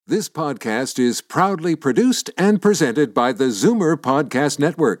This podcast is proudly produced and presented by the Zoomer Podcast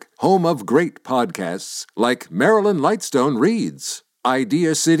Network, home of great podcasts like Marilyn Lightstone Reads,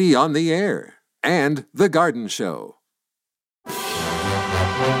 Idea City on the Air, and The Garden Show.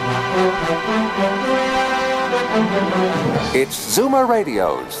 It's Zoomer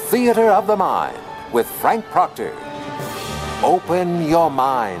Radio's Theater of the Mind with Frank Proctor. Open your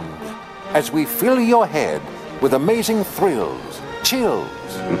mind as we fill your head with amazing thrills, chills,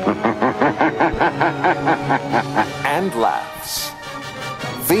 and laughs.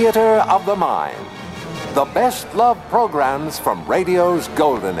 Theater of the Mind. The best love programs from radio's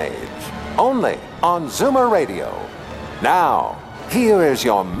golden age. Only on Zoomer Radio. Now, here is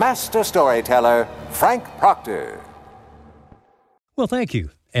your master storyteller, Frank Proctor. Well, thank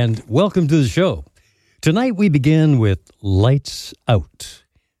you, and welcome to the show. Tonight we begin with Lights Out.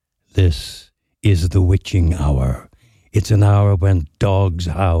 This is the witching hour. It's an hour when dogs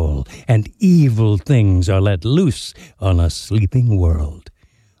howl and evil things are let loose on a sleeping world.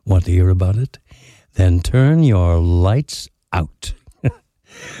 Want to hear about it? Then turn your lights out.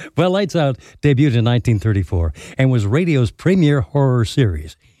 Well, Lights Out debuted in 1934 and was radio's premier horror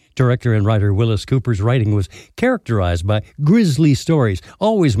series. Director and writer Willis Cooper's writing was characterized by grisly stories,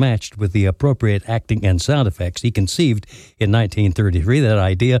 always matched with the appropriate acting and sound effects. He conceived in 1933 that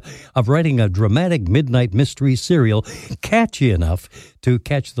idea of writing a dramatic midnight mystery serial catchy enough to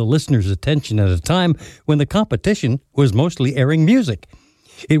catch the listener's attention at a time when the competition was mostly airing music.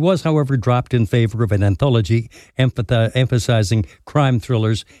 It was, however, dropped in favor of an anthology emphasizing crime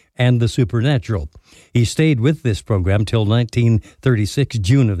thrillers and the supernatural. He stayed with this program till 1936,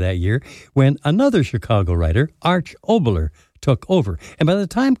 June of that year, when another Chicago writer, Arch Oboler, took over. And by the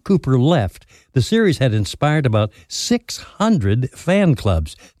time Cooper left, the series had inspired about 600 fan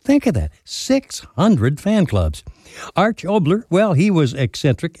clubs. Think of that, 600 fan clubs. Arch Oboler, well, he was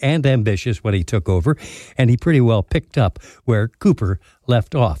eccentric and ambitious when he took over, and he pretty well picked up where Cooper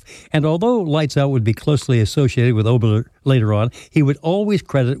left off. And although Lights Out would be closely associated with Oboler later on, he would always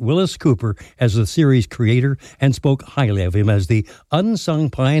credit Willis Cooper as the series creator and spoke highly of him as the unsung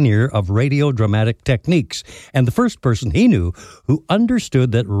pioneer of radio dramatic techniques, and the first person he knew who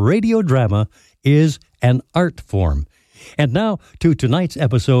understood that radio drama is an art form. And now to tonight's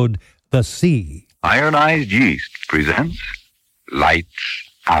episode, The Sea. Ironized Yeast presents Lights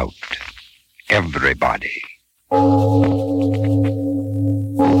Out. Everybody.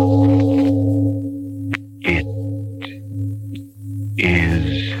 It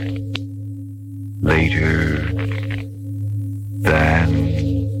is later than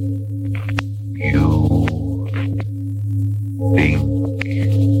you think.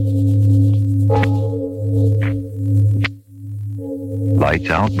 Lights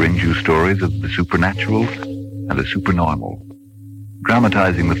Out brings you stories of the supernatural and the supernormal,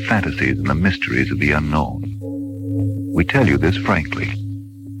 dramatizing the fantasies and the mysteries of the unknown. We tell you this frankly,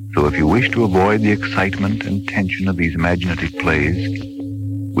 so if you wish to avoid the excitement and tension of these imaginative plays,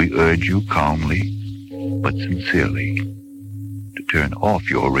 we urge you calmly but sincerely to turn off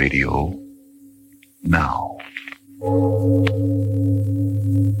your radio now.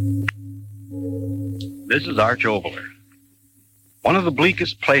 This is Arch Oboler. One of the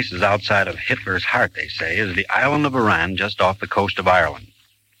bleakest places outside of Hitler's heart, they say, is the island of Arran just off the coast of Ireland.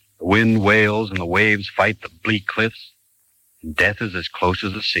 The wind wails and the waves fight the bleak cliffs, and death is as close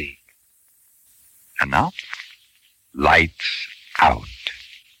as the sea. And now, Lights Out.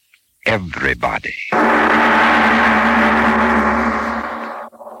 Everybody.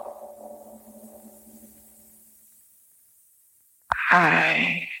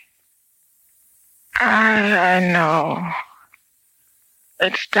 I know.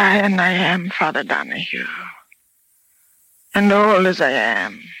 It's dying I am, Father Donahue. And old as I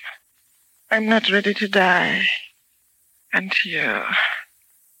am, I'm not ready to die until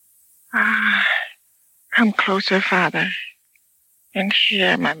come closer, Father, and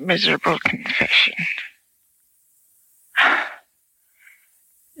hear my miserable confession.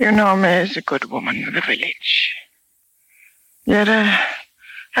 You know me as a good woman of the village. Yet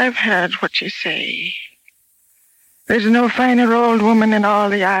I've heard what you say. There's no finer old woman in all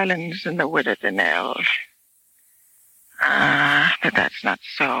the islands than the widow Danelle. But that's not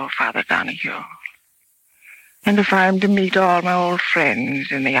so, Father Donahue. And if I'm to meet all my old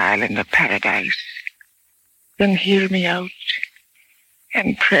friends in the island of paradise, then hear me out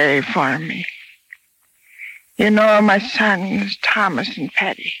and pray for me. You know my sons, Thomas and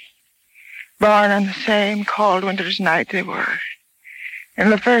Paddy, born on the same cold winter's night they were. And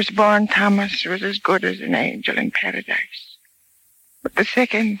the firstborn, Thomas, was as good as an angel in paradise. But the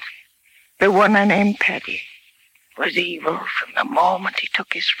second, the one I named Paddy, was evil from the moment he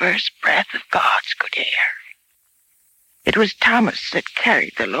took his first breath of God's good air. It was Thomas that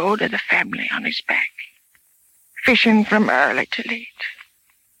carried the load of the family on his back, fishing from early to late.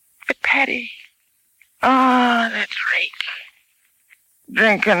 But Paddy, that rake,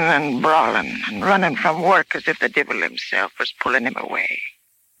 drinking and brawling and running from work as if the devil himself was pulling him away.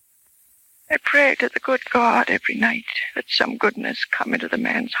 I prayed to the good God every night that some goodness come into the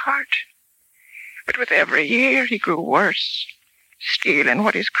man's heart. But with every year he grew worse, stealing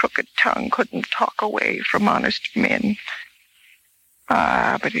what his crooked tongue couldn't talk away from honest men.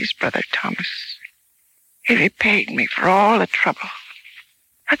 But his brother Thomas, he repaid me for all the trouble.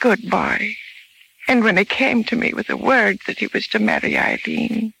 A good boy. And when he came to me with the word that he was to marry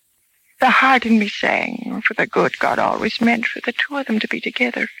Eileen, the heart in me sang for the good God always meant for the two of them to be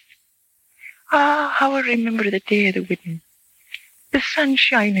together. How I remember the day of the wedding. The sun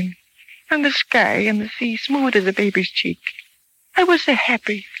shining, and the sky and the sea smooth as a baby's cheek. I was so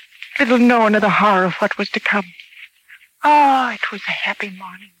happy, little knowing of the horror of what was to come. It was a happy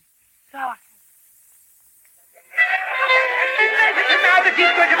morning.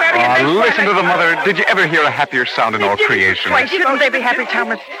 Listen to the mother. Did you ever hear a happier sound in all creation? Why shouldn't they be happy,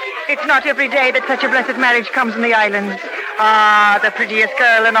 Thomas? It's not every day that such a blessed marriage comes in the islands. The prettiest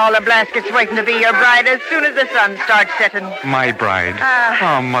girl in all the Blaskets waiting to be your bride as soon as the sun starts setting. My bride?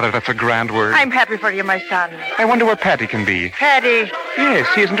 Mother, that's a grand word. I'm happy for you, my son. I wonder where Paddy can be. Paddy? Yes,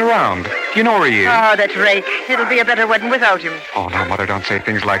 he isn't around. Do you know where he is? That rake. It'll be a better wedding without him. Oh, now, Mother, don't say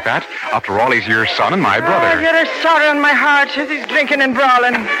things like that. After all, he's your son and my brother. You're a sorrow in my heart as he's drinking and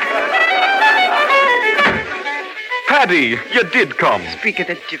brawling. Paddy, you did come. Speak of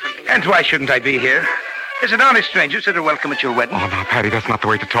the devil. And why shouldn't I be here? Is it honest strangers that are welcome at your wedding? Oh, no, Paddy, that's not the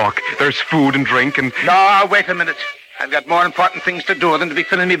way to talk. There's food and drink and... No, wait a minute. I've got more important things to do than to be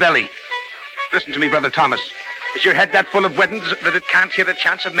filling me belly. Listen to me, Brother Thomas. Is your head that full of weddings that it can't hear the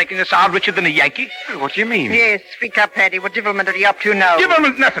chance of making us all richer than a Yankee? What do you mean? Yes, speak up, Paddy. What devilment are you up to now?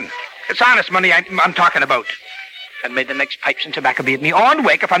 Devilment nothing. It's honest money I'm talking about. And may the next pipes and tobacco be at me on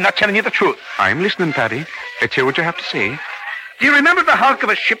wake if I'm not telling you the truth. I'm listening, Paddy. Let's hear what you have to say. Do you remember the hulk of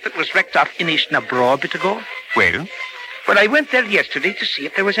a ship that was wrecked off Inishna a bit ago? Well? Well, I went there yesterday to see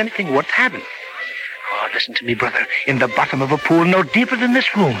if there was anything worth having. Oh, listen to me, brother. In the bottom of a pool no deeper than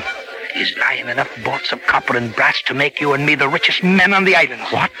this room is lying enough bolts of copper and brass to make you and me the richest men on the island.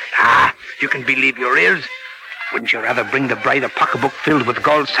 What? You can believe your ears. Wouldn't you rather bring the bride a pocketbook filled with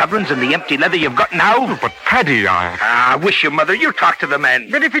gold sovereigns than the empty leather you've got now? Oh, but Paddy, I wish you, Mother. You talk to the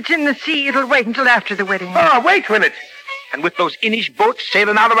men. But if it's in the sea, it'll wait until after the wedding. Wait, will it? And with those Inish boats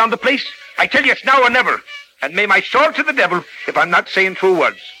sailing all around the place, I tell you it's now or never. And may my soul to the devil if I'm not saying true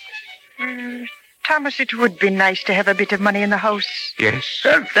words. Thomas, it would be nice to have a bit of money in the house. Yes?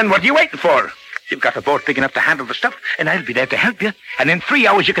 Well, then what are you waiting for? You've got a boat big enough to handle the stuff, and I'll be there to help you. And in 3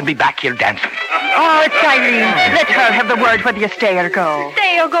 hours, you can be back here dancing. It's Eileen. Let her have the word whether you stay or go.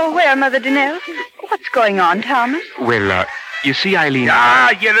 Stay or go where, Mother Donnell? What's going on, Thomas? Well, you see, Eileen...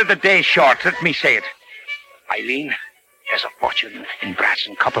 You're the day short. Let me say it. Eileen, there's a fortune in brass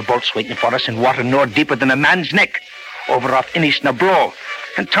and copper bolts waiting for us in water no deeper than a man's neck, over off Inishna.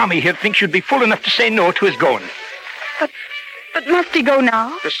 And Tommy here thinks you'd be fool enough to say no to his going. But must he go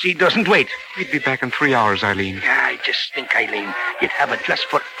now? The sea doesn't wait. We'd be back in 3 hours, Eileen. I just think, Eileen, you'd have a dress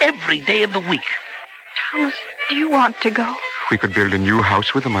for every day of the week. Thomas, do you want to go? We could build a new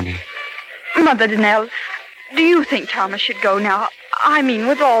house with the money. Mother Donnell, do you think Thomas should go now? I mean,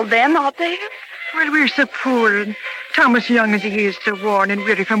 with all them out there? Well, we're so poor, and Thomas, young as he is, so worn and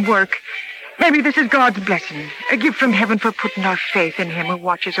weary from work. Maybe this is God's blessing, a gift from heaven for putting our faith in him who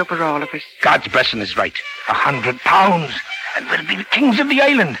watches over all of us. God's blessing is right. £100. And we'll be the kings of the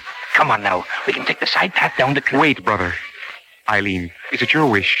island. Come on now. We can take the side path down the cliff. Wait, brother. Eileen, is it your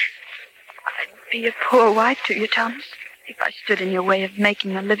wish? I'd be a poor wife to you, Thomas, if I stood in your way of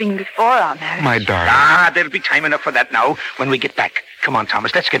making a living before our marriage. My darling. There'll be time enough for that now when we get back. Come on,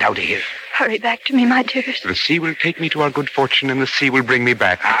 Thomas. Let's get out of here. Hurry back to me, my dearest. The sea will take me to our good fortune, and the sea will bring me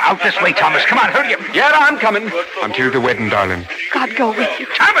back. Out this way, Thomas. Come on, hurry up. Yeah, I'm coming. Until the wedding, darling. God go with you.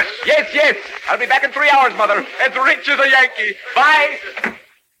 Thomas! Yes. I'll be back in 3 hours, Mother. As rich as a Yankee. Bye.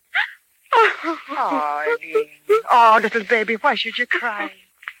 Oh, little baby, why should you cry?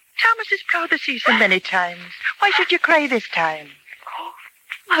 Thomas is proud to see so many times. Why should you cry this time?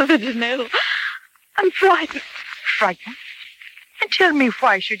 Mother Donnell, I'm frightened. Frightened? And tell me,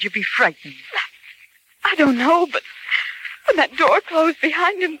 why should you be frightened? I don't know, but when that door closed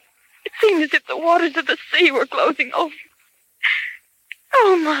behind him, it seemed as if the waters of the sea were closing over.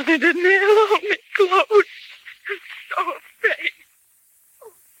 Oh, Mother Donnell, hold me close. I'm so afraid.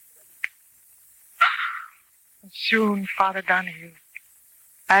 soon, Father Donahue,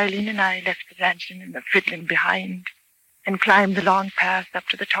 Eileen and I left the dancing and the fiddling behind and climbed the long path up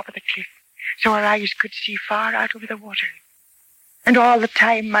to the top of the cliff so our eyes could see far out over the water. And all the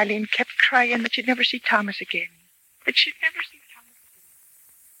time, Eileen kept crying that she'd never see Thomas again. That she'd never see Thomas again.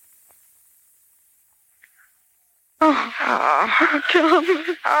 Oh,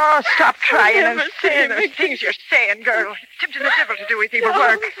 Thomas. Oh, stop crying and saying those things you're saying, girl. It's tempting the devil to do with evil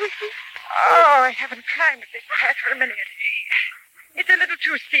work. Oh, I haven't climbed this path for many a day. It's a little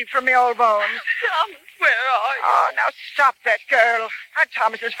too steep for me old bones. Thomas, where are you? Oh, now stop that, girl. Our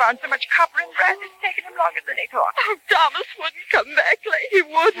Thomas has found so much copper and brass, it's taken him longer than he thought. Oh, Thomas wouldn't come back, He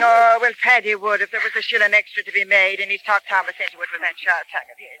wouldn't. Oh, well, Paddy would if there was a shilling extra to be made, and he's talked Thomas into it with that sharp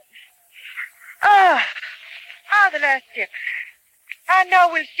tongue of his. The last dip. I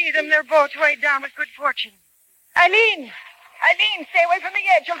know we'll see them. They're both weighed down with good fortune. Eileen, stay away from the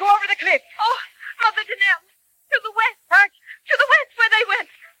edge. You'll go over the cliff. Oh, Mother Danelle, to the west. What? To the west where they went.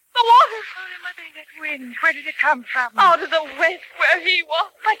 The water. Oh, Mother, that wind. Where did it come from? Out of the west where he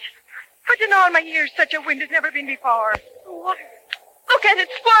was. But in all my years, such a wind has never been before. The water. Look at it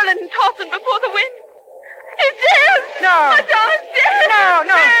swirling and tossing before the wind. It's dead. No. My Thomas dead.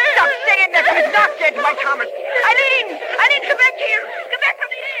 No. Stop saying that. He's not dead, my Thomas. Eileen, come back here. Come back from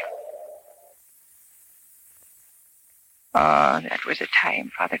the edge. Oh, that was a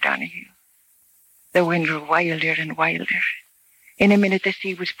time, Father Donahue. The wind grew wilder and wilder. In a minute, the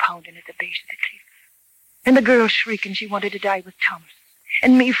sea was pounding at the base of the cliff. And the girl shrieking she wanted to die with Thomas.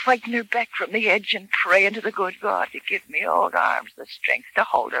 And me fighting her back from the edge and praying to the good God to give me old arms the strength to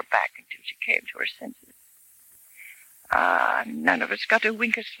hold her back until she came to her senses. None of us got a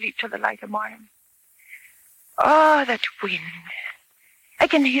wink of sleep till the light of morning. Oh, that wind. I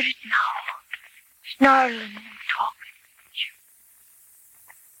can hear it now. Snarling and talking.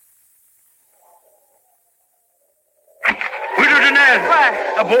 Widow Danelle!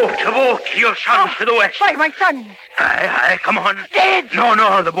 What? A boat. Your son's to the west. Why, my son? Aye, come on. Dead?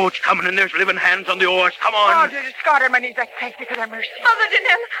 No, the boat's coming and there's living hands on the oars. Come on. Oh, to the Scott on my knees, I thank thee for thy mercy. Mother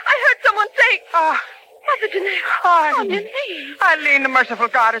Danelle, I heard someone say. Oh, Mother Danelle. Oh, On your knees. Eileen, the merciful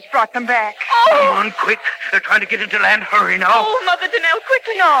God has brought them back. Come on, quick. They're trying to get into land. Hurry now. Oh, Mother Danelle,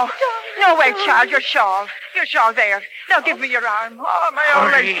 quickly. No, wait, child, your shawl. Your shawl there. Now give me your arm. Oh, my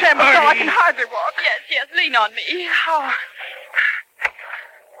old Hurry, leg trembles so I hurry. can hardly walk. Yes, lean on me. Oh,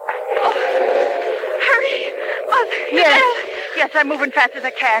 Hurry, Mother yes, I'm moving fast as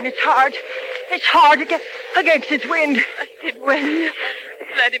I can. It's hard to get against this wind. It will.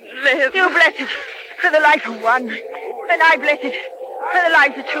 Let him live. You bless it for the life of one, and I bless it for the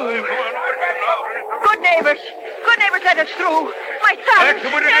lives of two. Good neighbors, let us through. My son. That's the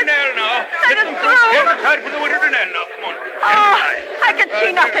Widow Danelle now. Let us through. Step aside for the Widow Danelle now. Come on. Oh, I can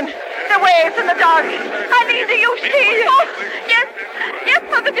see nothing. The waves in the dark. Eileen, do you see? Oh, yes,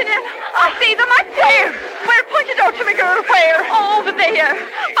 Mother Danelle. I see them. I see them. Where? Point it out to me, girl. Where? Oh, over there.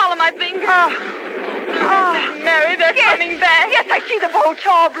 Follow my finger. Oh, Mary, they're coming back. Yes, I see the boat.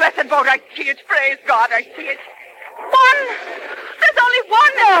 Oh, blessed boat. I see it. Praise God, I see it. One. There's only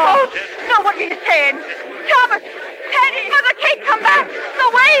one in the boat. No, what are you saying? Thomas, Teddy, Mother Kate, come back. The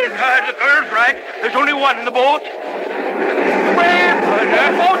waves. The girl's right. There's only one in the boat. where?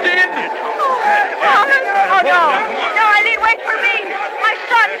 That boat in. Thomas. Oh, no. No, Eileen, wait for me. My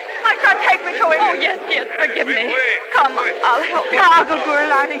son, take me to him. Oh, yes, forgive me. Come, I'll help you. Ah, good girl,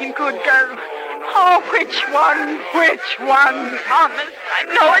 Eileen, good girl. Oh, which one? Thomas, I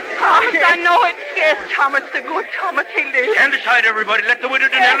know it, Thomas, Yes. I know it. Yes, Thomas, the good Thomas, he lives. Stand aside, everybody. Let the Widow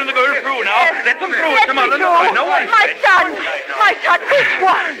Danelle and the girl through now. Yes. Let them through. Let Come me on, let them through. through. No one. My son, which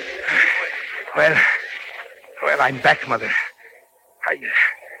one? Well, I'm back, Mother. Are you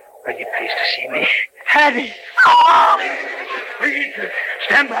pleased to see me? Paddy. Please,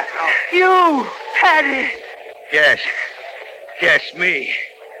 stand back now. You, Paddy. Yes, me.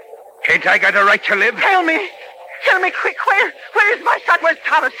 Ain't I got a right to live? Tell me quick, where is my son? Where's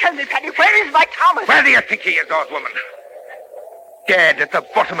Thomas? Tell me, Paddy, where is my Thomas? Where do you think he is, old woman? Dead at the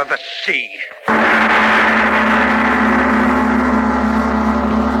bottom of the sea.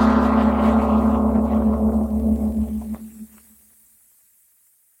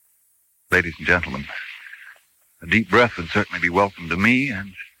 Ladies and gentlemen, a deep breath would certainly be welcome to me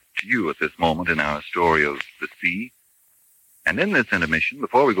and to you at this moment in our story of the sea. And in this intermission,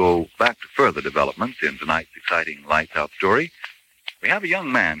 before we go back to further developments in tonight's exciting Lights Out story, we have a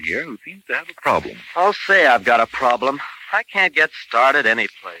young man here who seems to have a problem. I'll say I've got a problem. I can't get started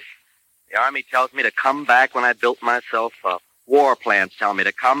anyplace. The Army tells me to come back when I built myself up. War plans tell me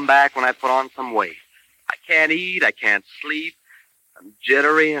to come back when I put on some weight. I can't eat, I can't sleep. I'm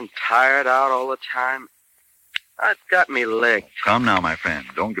jittery and tired out all the time. It's got me licked. Come now, my friend.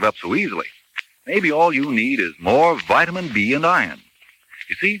 Don't give up so easily. Maybe all you need is more vitamin B and iron.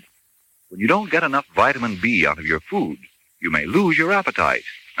 You see, when you don't get enough vitamin B out of your food, you may lose your appetite,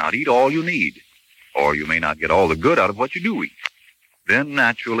 not eat all you need, or you may not get all the good out of what you do eat. Then,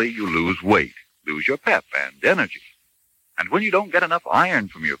 naturally, you lose weight, lose your pep and energy. And when you don't get enough iron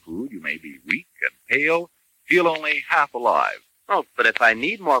from your food, you may be weak and pale, feel only half alive. Oh, but if I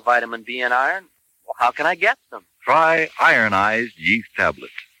need more vitamin B and iron, well, how can I get them? Try ironized yeast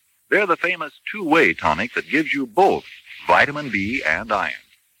tablets. They're the famous two-way tonic that gives you both vitamin B and iron.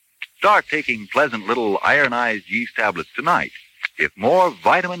 Start taking pleasant little ironized yeast tablets tonight if more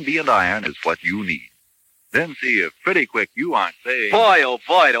vitamin B and iron is what you need. Then see if pretty quick you aren't saying... Boy, oh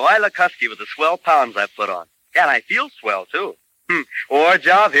boy, do I look husky with the swell pounds I've put on. And I feel swell, too. War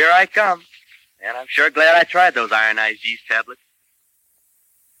job, here I come. And I'm sure glad I tried those ironized yeast tablets.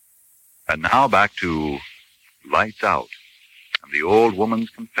 And now back to Lights Out and the old woman's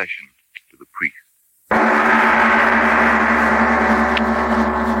confession to the priest.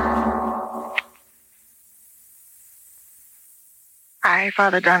 Aye,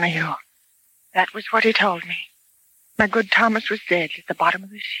 Father Donahue. That was what he told me. My good Thomas was dead at the bottom of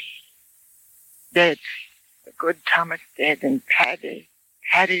the sea. Dead. The good Thomas dead, and Paddy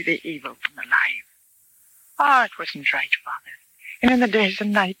the evil from the live. Ah, it wasn't right, Father. And in the days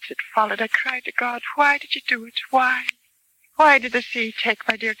and nights that followed, I cried to God, why did you do it? Why? Why did the sea take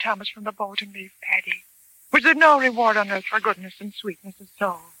my dear Thomas from the boat and leave Paddy? Was there no reward on earth for goodness and sweetness of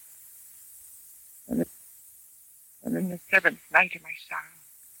soul? And in the seventh night of my sorrow,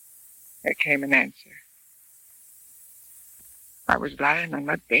 there came an answer. I was lying on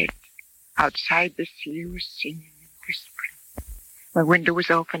my bed. Outside, the sea was singing and whispering. My window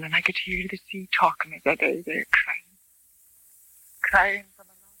was open, and I could hear the sea talking as I lay there crying. Crying from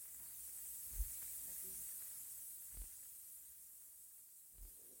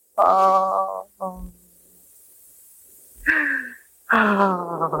a long time.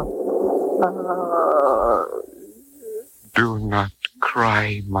 Do not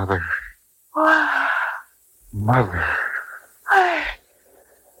cry, Mother. Mother.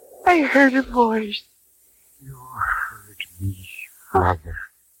 I heard a voice. You heard me, Mother.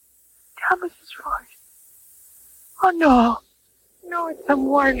 Thomas's voice. Oh, no. No, it's some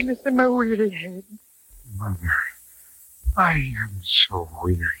wildness in my weary head. Mother, I am so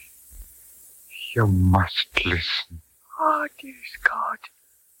weary. You must listen. Oh, dearest God.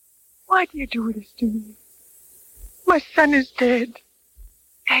 Why do you do this to me? My son is dead.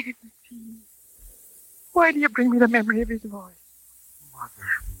 Dead in the sea. Why do you bring me the memory of his voice?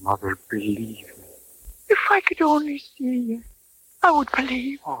 Mother, believe me. If I could only see you, I would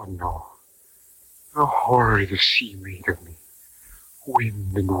believe. Oh, no. The horror the sea made of me.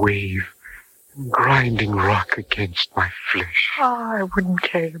 Wind and wave, and grinding rock against my flesh. Oh, I wouldn't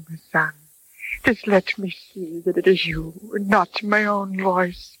care, my son. Just let me see that it is you, and not my own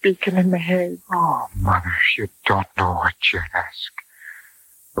voice speaking in my head. Oh, Mother, you don't know what you ask.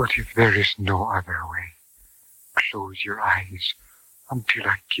 But if there is no other way, close your eyes until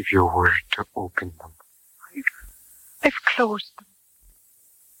I give you a word to open them. I've closed them.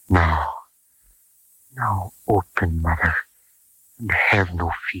 Now open, Mother, and have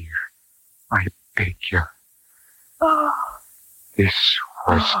no fear. I beg you. Oh. This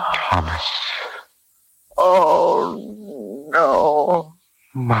was Thomas. Oh, no.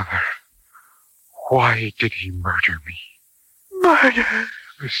 Mother, why did he murder me? Murder?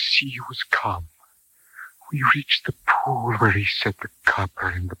 The sea was calm. We reached the pool where he set the copper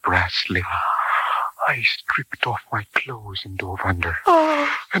and the brass lid. I stripped off my clothes and dove under.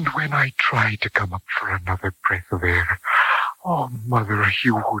 Oh. And when I tried to come up for another breath of air, oh, Mother, he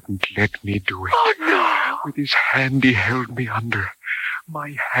wouldn't let me do it. Oh, no. With his hand, he held me under.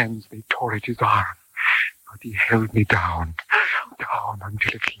 My hands, they tore at his arm. But he held me down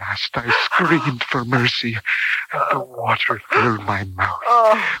until at last I screamed for mercy. And the water filled my mouth,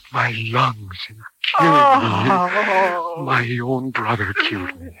 my lungs, and killed me. My own brother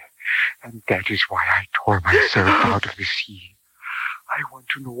killed me. And that is why I tore myself out of the sea. I want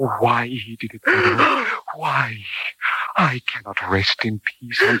to know why he did it, Mother. Why? I cannot rest in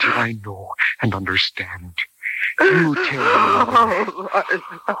peace until I know and understand. You tell me,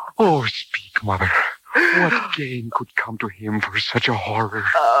 Mother. Oh, speak, Mother. What gain could come to him for such a horror?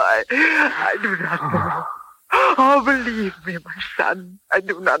 I do not know. Oh, believe me, my son. I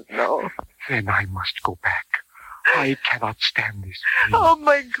do not know. Then I must go back. I cannot stand this pain. Oh,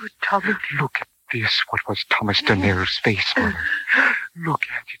 my good Thomas. Look at this, what was Thomas Denere's face, Mother. Look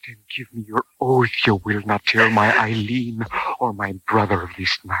at it and give me your oath you will not tell my Eileen or my brother of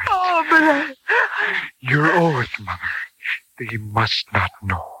this night. Oh, but Your oath, Mother. They must not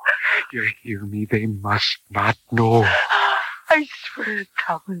know. You hear me? They must not know. I swear,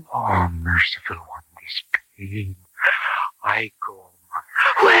 Thomas. Oh, merciful one, this pain. I go,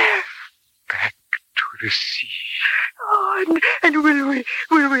 Mother. Where? Back to the sea. Oh, and will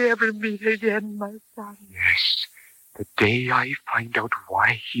we ever meet again, my son? Yes. The day I find out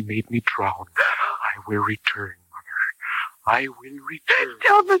why he made me drown, I will return, Mother. I will return.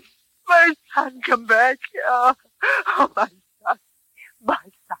 Thomas, my son, come back. Oh, my son. My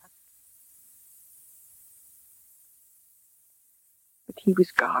son. But he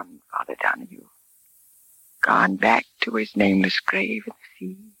was gone, Father Donahue. Gone back to his nameless grave in the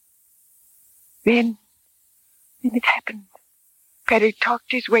sea. Then it happened. Paddy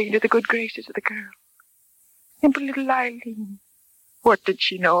talked his way into the good graces of the girl. Simple little Eileen. What did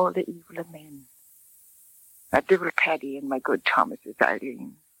she know of the evil of men? That devil Paddy and my good Thomas's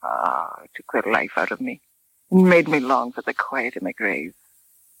Eileen. Took their life out of me and made me long for the quiet of my grave.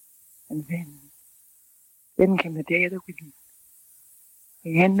 And then came the day of the wedding.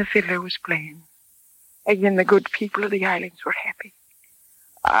 Again the fiddler was playing. Again the good people of the islands were happy.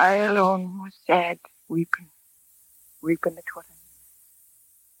 I alone was sad, weeping at what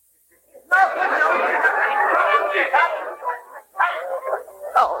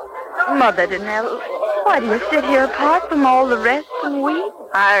Oh, Mother Danelle, why do you sit here apart from all the rest and weep?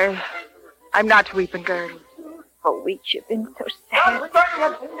 I'm not weeping, girl. For weeks you've been so sad.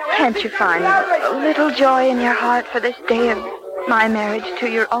 Can't you find a little joy in your heart for this day of my marriage to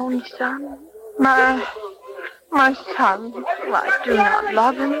your own son? My son. Well, I do not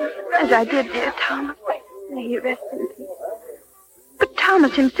love him as I did dear Thomas. May he rest in peace. But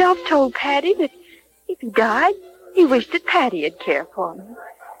Thomas himself told Paddy that if he died, he wished that Paddy'd care for him.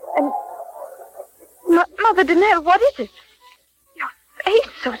 And Mother Danelle, what is it? Your face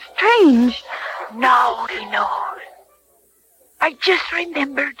so strange. Now he knows. I just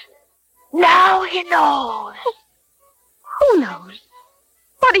remembered. Now he knows. Who knows?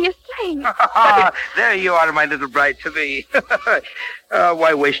 What are you saying? There you are, my little bride to be.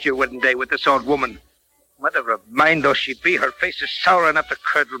 Why waste your wedding day with this old woman? Mother of mine though she be, her face is sour enough to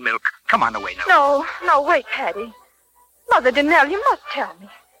curdle milk. Come on away now. No, wait, Paddy. Mother Danelle, you must tell me.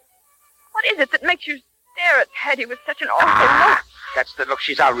 What is it that makes you stare at Paddy with such an awful look? That's the look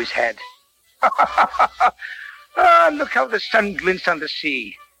she's always had. Look how the sun glints on the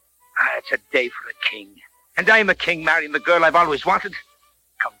sea. It's a day for a king. And I'm a king marrying the girl I've always wanted.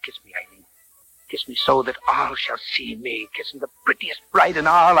 Come, kiss me, Eileen. Kiss me so that all shall see me kissing the prettiest bride in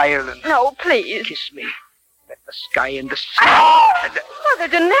all Ireland. No, please. Kiss me. Let the sky and the sea... Mother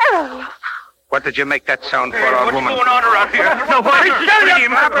Danelle! What did you make that sound for, old woman? What's going on around here? No,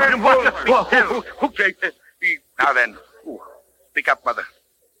 Okay. Now then, speak up, Mother.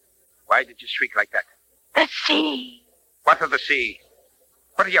 Why did you shriek like that? The sea. What of the sea?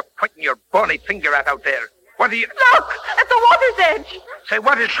 What are you pointing your bony finger at out there? What are you... Look! At the water's edge! Say,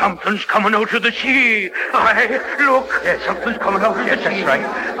 what is... Something's coming out of the sea. Look. Yes, something's coming out of the sea. Yes, that's right.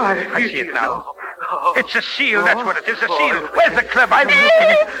 I see it now. It's a seal, that's what it is, a seal. Where's the cliff? I'm looking.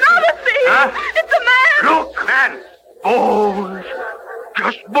 It's not a seal! Huh? It's a man! Look, man. Bones.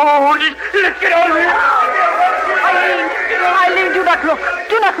 Just bones. Let's get out of here. Eileen, do not look.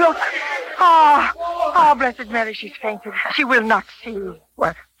 Do not look. Blessed Mary, she's fainted. She will not see.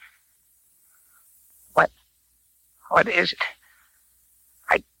 What is it?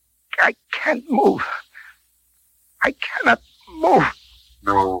 I can't move. I cannot move.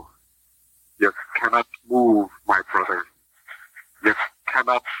 No, you cannot move, my brother. You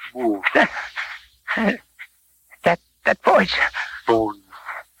cannot move. That voice. Bones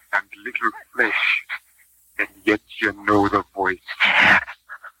and little flesh, and yet you know the voice.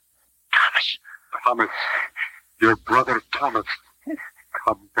 Thomas, your brother Thomas,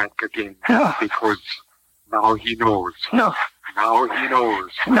 come back again. No. Because now he knows. No. Now he knows.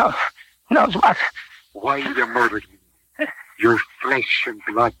 No. Knows what? Why you murdered me. Your flesh and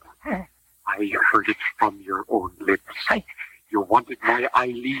blood. I heard it from your own lips. You wanted my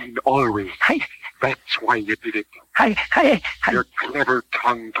Eileen always. That's why you did it. Your clever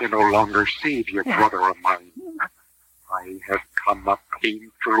tongue can no longer save your brother of mine. I have come a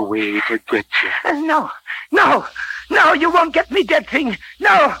painful way to get you. No, you won't get me, dead thing.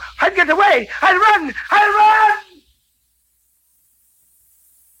 No, I'll get away. I'll run.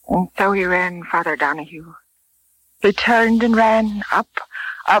 And so he ran, Father Donahue. He turned and ran up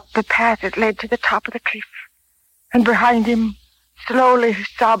the path that led to the top of the cliff. And behind him, slowly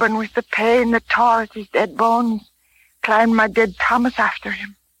sobbing with the pain that tore at his dead bones, climbed my dead Thomas after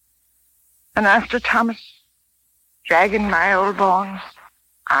him. And after Thomas, dragging my old bones,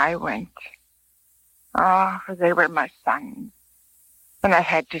 I went. For they were my sons, and I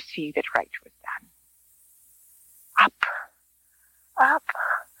had to see that right was done.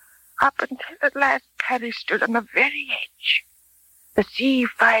 Up until at last Paddy stood on the very edge, the sea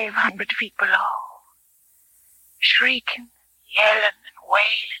 500 feet below, shrieking, yelling, and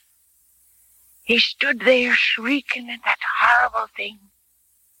wailing. He stood there shrieking at that horrible thing.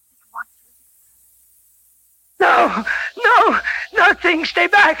 No, thing, stay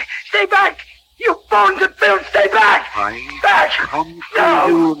back! You bones and filth, stay back! I come for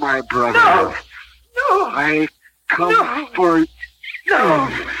you, my brother. No! I come for you. No!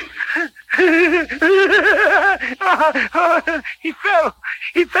 He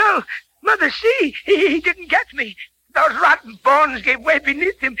fell. Mother, see, he didn't get me. Those rotten bones gave way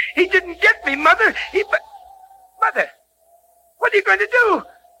beneath him. He didn't get me, Mother. Mother, what are you going to do?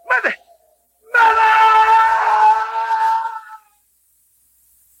 Mother!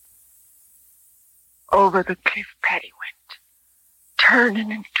 Over the cliff Paddy went,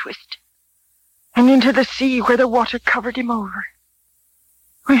 turning and twisting, and into the sea where the water covered him over.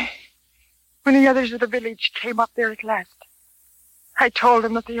 When the others of the village came up there at last, I told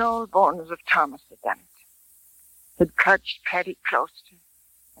them that the old bones of Thomas had done it. Had clutched Paddy close to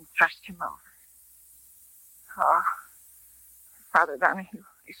and thrust him over. Father Donahue,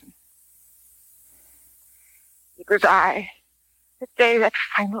 listen. It was I that gave that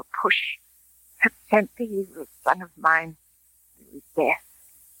final push that sent the evil son of mine to his death.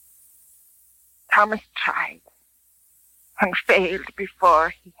 Thomas tried and failed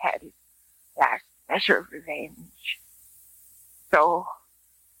before he had his last measure of revenge. So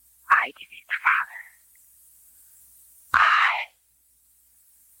I did it, Father.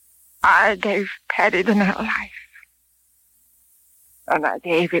 I gave Paddy the life, and I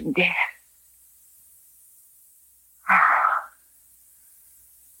gave him death.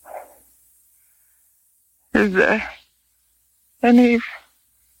 Is there any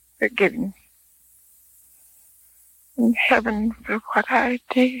forgiveness in heaven for what I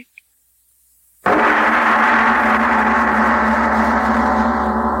did?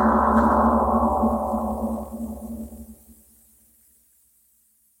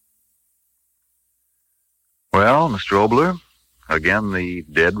 Well, Mr. Obler, again the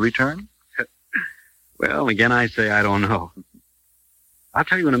dead return? Well, again I say I don't know. I'll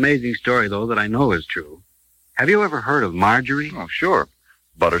tell you an amazing story, though, that I know is true. Have you ever heard of Marjorie? Oh, sure.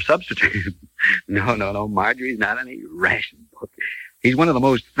 Butter substitute. No. Marjorie's not any ration book. He's one of the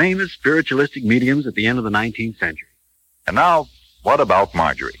most famous spiritualistic mediums at the end of the 19th century. And now, what about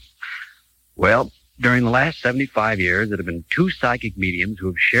Marjorie? Well, during the last 75 years, there have been 2 psychic mediums who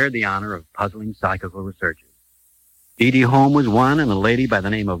have shared the honor of puzzling psychical researches. Edie Home was one, and a lady by the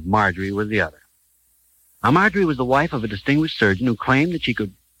name of Marjorie was the other. Now, Marjorie was the wife of a distinguished surgeon who claimed that she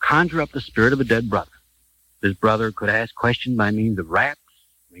could conjure up the spirit of a dead brother. This brother could ask questions by means of raps,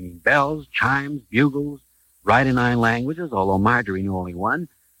 ringing bells, chimes, bugles, write in 9 languages, although Marjorie knew only one,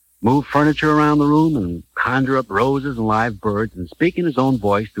 move furniture around the room, and conjure up roses and live birds, and speak in his own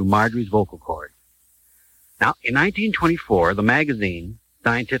voice through Marjorie's vocal cords. Now, in 1924, the magazine,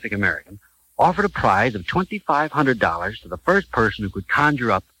 Scientific American, offered a prize of $2,500 to the first person who could conjure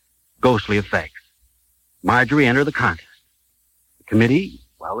up ghostly effects. Marjorie entered the contest. The committee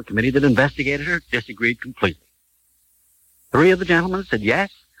that investigated her disagreed completely. 3 of the gentlemen said yes,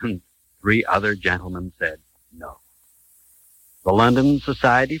 and 3 other gentlemen said no. The London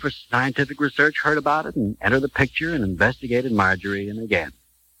Society for Scientific Research heard about it and entered the picture and investigated Marjorie, and again,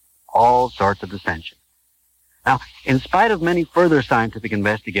 all sorts of dissension. Now, in spite of many further scientific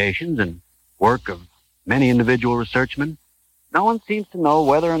investigations and work of many individual researchmen, no one seems to know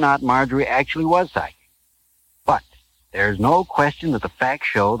whether or not Marjorie actually was psychic. But there's no question that the facts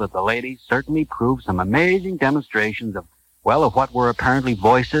show that the lady certainly proved some amazing demonstrations of what were apparently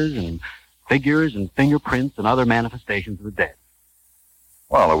voices and figures and fingerprints and other manifestations of the dead.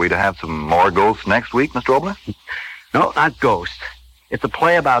 Well, are we to have some more ghosts next week, Mr. Obler? No, not ghosts. It's a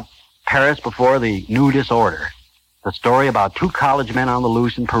play about Paris before the New Disorder. The story about 2 college men on the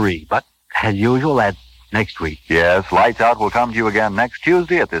loose in Paris. But, as usual, that's next week. Yes, Lights Out will come to you again next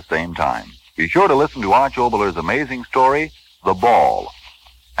Tuesday at this same time. Be sure to listen to Arch Obler's amazing story, The Ball.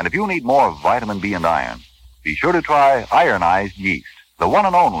 And if you need more vitamin B and iron, be sure to try ironized yeast, the one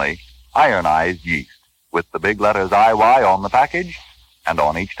and only ironized yeast, with the big letters IY on the package and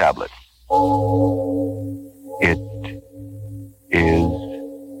on each tablet. It is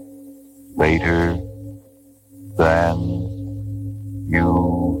later than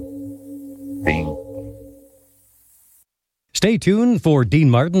you think. Stay tuned for Dean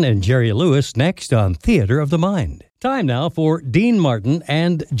Martin and Jerry Lewis next on Theater of the Mind. Time now for Dean Martin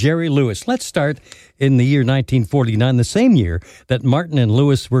and Jerry Lewis. Let's start in the year 1949, the same year that Martin and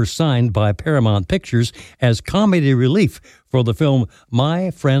Lewis were signed by Paramount Pictures as comedy relief for the film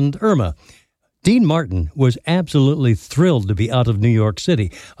My Friend Irma. Dean Martin was absolutely thrilled to be out of New York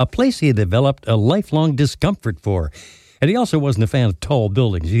City, a place he had developed a lifelong discomfort for. And he also wasn't a fan of tall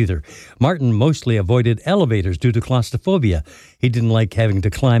buildings either. Martin mostly avoided elevators due to claustrophobia. He didn't like having to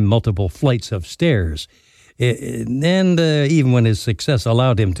climb multiple flights of stairs. And even when his success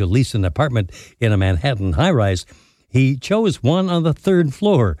allowed him to lease an apartment in a Manhattan high-rise, he chose one on the third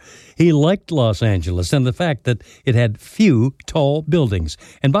floor. He liked Los Angeles and the fact that it had few tall buildings.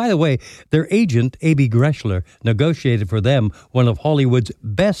 And by the way, their agent, A.B. Greshler, negotiated for them one of Hollywood's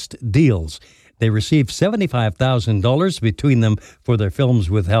best deals. They received $75,000 between them for their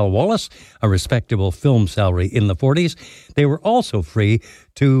films with Hal Wallace, a respectable film salary in the 40s. They were also free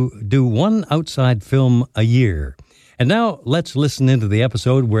to do one outside film a year. And now let's listen into the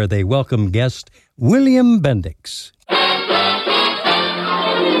episode where they welcome guest William Bendix.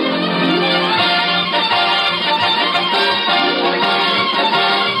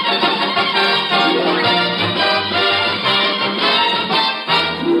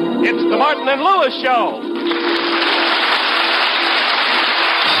 It's the Martin and Lewis Show.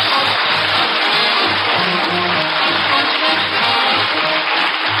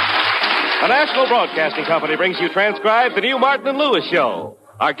 The National Broadcasting Company brings you transcribed the new Martin and Lewis Show.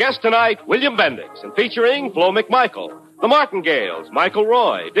 Our guest tonight, William Bendix, and featuring Flo McMichael, the Martingales, Michael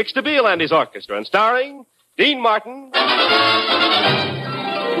Roy, Dick Stabile and his orchestra, and starring Dean Martin.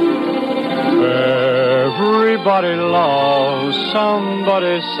 Everybody loves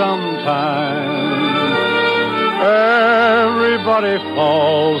somebody sometime. Everybody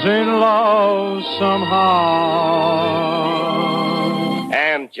falls in love somehow.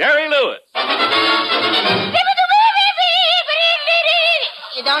 And Jerry Lewis.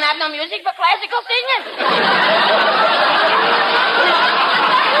 You don't have no music for classical singing?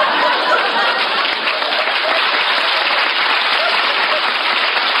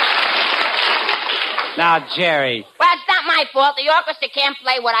 Now, Jerry. Well, it's not my fault. The orchestra can't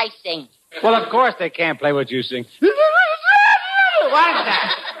play what I sing. Well, of course they can't play what you sing. What is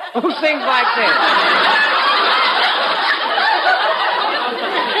that? Who sings like this?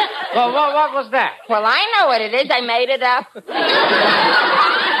 Well, what was that? Well, I know what it is. I made it up.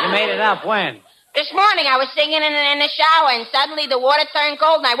 You made it up when? This morning I was singing in the shower, and suddenly the water turned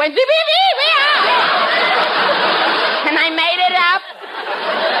cold, and I went, beep, beep, beep, beep. And I made it up.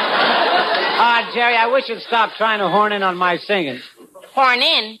 Jerry, I wish you'd stop trying to horn in on my singing. Horn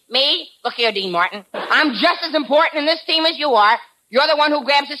in? Me? Look here, Dean Martin. I'm just as important in this team as you are. You're the one who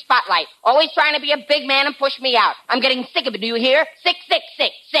grabs the spotlight, always trying to be a big man and push me out. I'm getting sick of it, do you hear? Sick. Sick.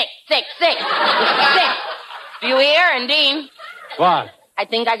 Do you hear? And Dean? What? I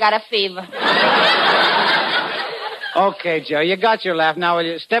think I got a fever. Okay, Jerry, you got your laugh. Now, will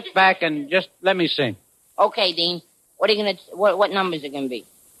you step back and just let me sing? Okay, Dean. What number is it going to be?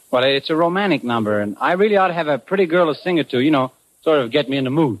 Well, it's a romantic number, and I really ought to have a pretty girl to sing it to, sort of get me in the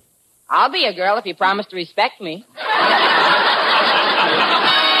mood. I'll be a girl if you promise to respect me.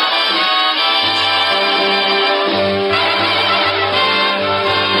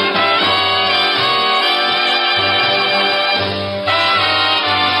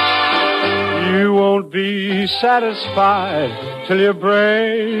 You won't be satisfied till you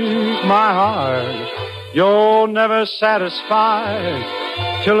break my heart. You're never satisfied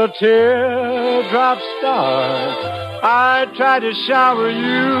till a teardrop starts. I try to shower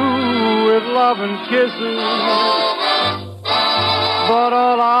you with love and kisses, but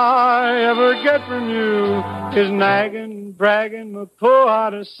all I ever get from you is nagging, bragging, my poor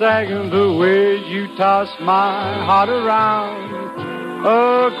heart is sagging. The way you toss my heart around,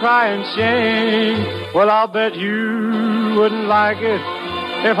 crying shame. Well, I'll bet you wouldn't like it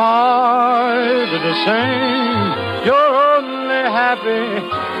if I did the same. You're only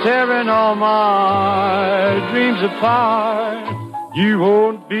happy tearing all my dreams apart. You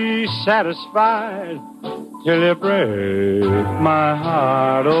won't be satisfied till you break my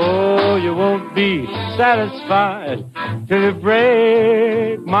heart. Oh, you won't be satisfied till you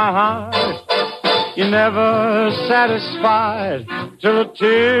break my heart. You're never satisfied till a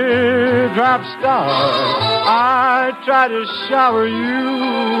teardrop starts. I try to shower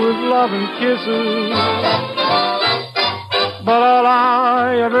you with love and kisses, but all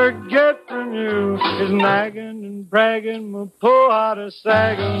I ever get from you is nagging and bragging, my poor heart is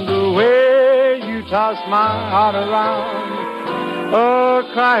sagging. The way you toss my heart around,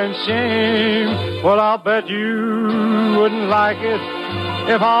 crying shame. Well, I'll bet you wouldn't like it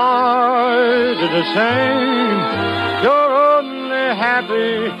if I did the same. You're only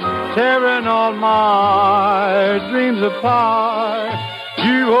happy, tearing all my dreams apart.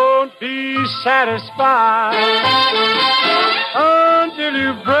 You won't be satisfied until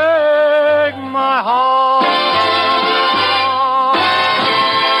you break my heart.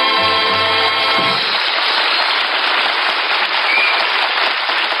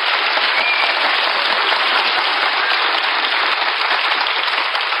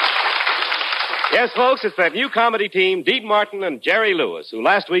 Yes, folks, it's that new comedy team, Dean Martin and Jerry Lewis, who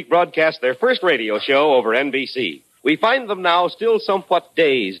last week broadcast their first radio show over NBC. We find them now still somewhat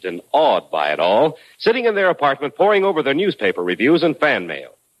dazed and awed by it all, sitting in their apartment poring over their newspaper reviews and fan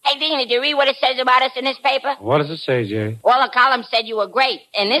mail. Hey, Dean, did you read what it says about us in this paper? What does it say, Jerry? Well, the column said you were great.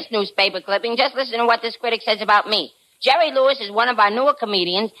 In this newspaper clipping, just listen to what this critic says about me. Jerry Lewis is one of our newer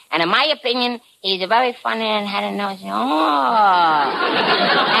comedians, and in my opinion, he's a very funny and had a nose. Oh.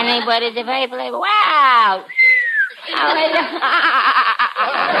 But he's a very playful. Wow.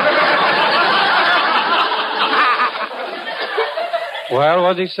 Well,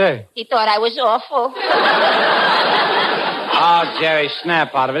 what did he say? He thought I was awful. Oh, Jerry,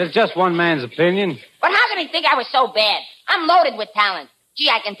 snap out of it. It's just one man's opinion. But how can he think I was so bad? I'm loaded with talent. Gee,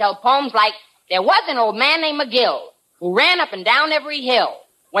 I can tell poems like, there was an old man named McGill who ran up and down every hill.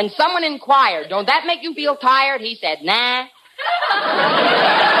 When someone inquired, don't that make you feel tired? He said, nah.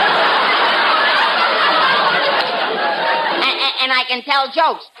 And I can tell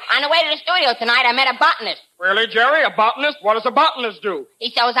jokes. On the way to the studio tonight, I met a botanist. Really, Jerry? A botanist? What does a botanist do?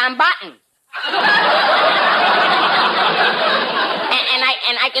 He sews on buttons.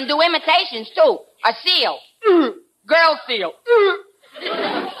 and I can do imitations, too. A seal. Girl seal.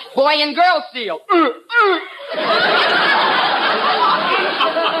 Boy and girl seal.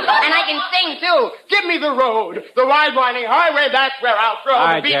 And I can sing, too. Give me the road, the wide winding highway, that's where I'll throw.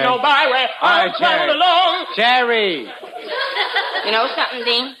 Right, Beat Jerry. no byway, I'll travel along. Jerry! You know something,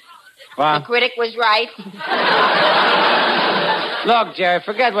 Dean? What? The critic was right. Look, Jerry,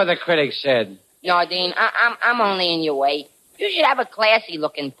 forget what the critics said. No, Dean, I'm only in your way. You should have a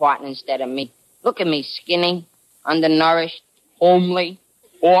classy-looking partner instead of me. Look at me, skinny, undernourished, homely,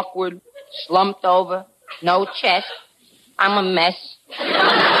 awkward, slumped over, no chest. I'm a mess.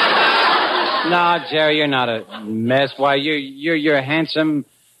 No, Jerry, you're not a mess. Why, you're handsome.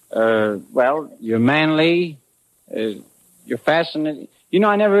 You're manly. You're fascinating. You know,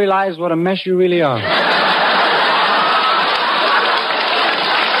 I never realized what a mess you really are.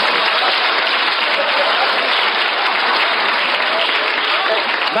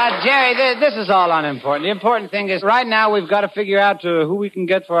 But, Jerry, this is all unimportant. The important thing is, right now, we've got to figure out who we can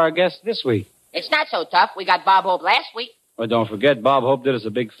get for our guest this week. It's not so tough. We got Bob Hope last week. Well, don't forget, Bob Hope did us a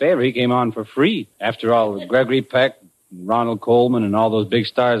big favor. He came on for free. After all, Gregory Peck, Ronald Coleman, and all those big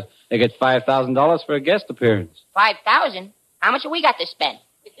stars, they get $5,000 for a guest appearance. 5,000? How much have we got to spend?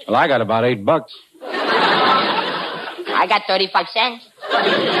 Well, I got about $8. I got 35 cents.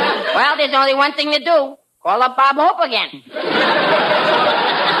 Well, there's only one thing to do. Call up Bob Hope again.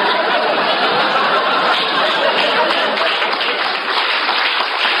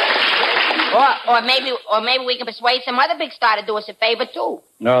 Or maybe we can persuade some other big star to do us a favor, too.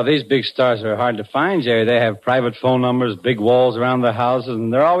 No, these big stars are hard to find, Jerry. They have private phone numbers, big walls around their houses,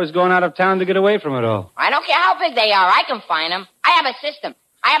 and they're always going out of town to get away from it all. I don't care how big they are. I can find them. I have a system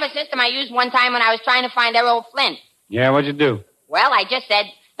I used one time when I was trying to find Errol Flynn. Yeah, what'd you do? Well, I just said,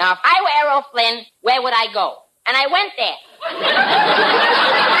 now, if I were Errol Flynn, where would I go? And I went there.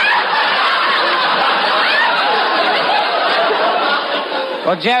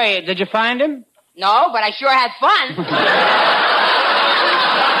 Well, Jerry, did you find him? No, but I sure had fun.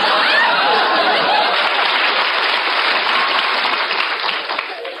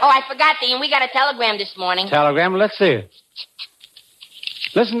 Oh, I forgot, Dean. We got a telegram this morning. Telegram? Let's see it.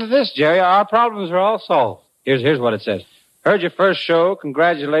 Listen to this, Jerry. Our problems are all solved. Here's what it says. Heard your first show.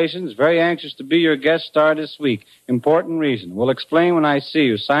 Congratulations. Very anxious to be your guest star this week. Important reason. Will explain when I see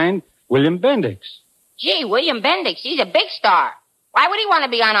you. Signed, William Bendix. Gee, William Bendix. He's a big star. Why would he want to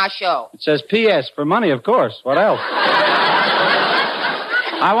be on our show? It says P.S. for money, of course. What else?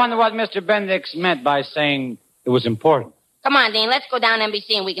 I wonder what Mr. Bendix meant by saying it was important. Come on, Dean. Let's go down to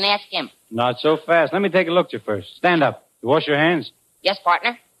NBC and we can ask him. Not so fast. Let me take a look at you first. Stand up. You wash your hands? Yes,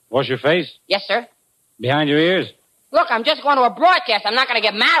 partner. Wash your face? Yes, sir. Behind your ears? Look, I'm just going to a broadcast. I'm not going to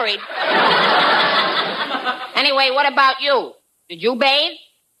get married. Anyway, what about you? Did you bathe?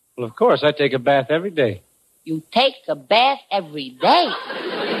 Well, of course. I take a bath every day. You take a bath every day?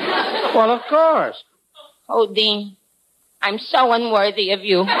 Well, of course. Oh, Dean, I'm so unworthy of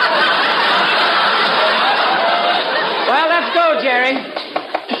you. Well, let's go, Jerry.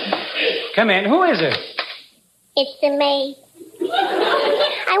 Come in. Who is it? It's the maid.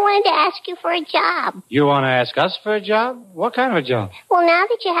 I wanted to ask you for a job. You want to ask us for a job? What kind of a job? Well, now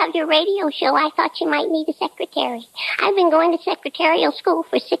that you have your radio show, I thought you might need a secretary. I've been going to secretarial school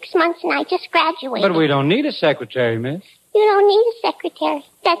for 6 months, and I just graduated. But we don't need a secretary, miss. You don't need a secretary.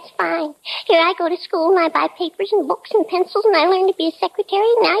 That's fine. Here, I go to school, and I buy papers and books and pencils, and I learn to be a secretary,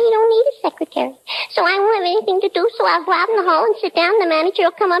 and now you don't need a secretary. So I won't have anything to do, so I'll go out in the hall and sit down. The manager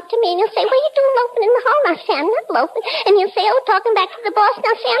will come up to me, and he'll say, what are you doing loafing in the hall? And I'll say, I'm not loafing. And he'll say, oh, talking back to the boss. And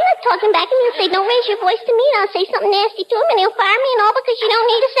I'll say, I'm not talking back. And he'll say, don't raise your voice to me. And I'll say something nasty to him, and he'll fire me and all because you don't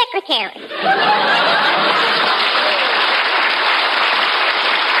need a secretary.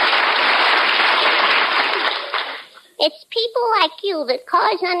 It's people like you that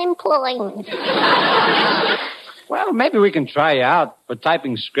cause unemployment. Well, maybe we can try you out for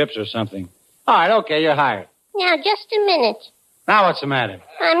typing scripts or something. All right, okay, you're hired. Now, just a minute. Now what's the matter?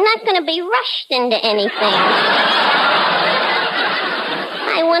 I'm not going to be rushed into anything.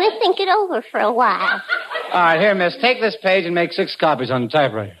 I want to think it over for a while. All right, here, miss, take this page and make 6 copies on the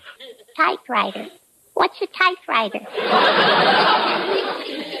typewriter. Typewriter? What's a typewriter?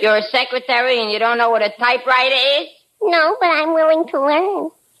 You're a secretary and you don't know what a typewriter is? No, but I'm willing to learn.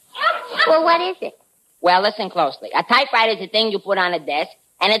 Well, what is it? Well, listen closely. A typewriter is a thing you put on a desk,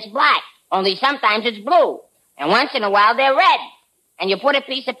 and it's black. Only sometimes it's blue. And once in a while, they're red. And you put a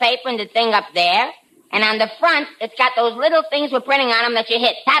piece of paper in the thing up there, and on the front, it's got those little things with printing on them that you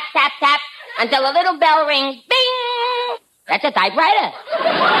hit. Tap, tap, tap, until a little bell rings. Bing! That's a typewriter.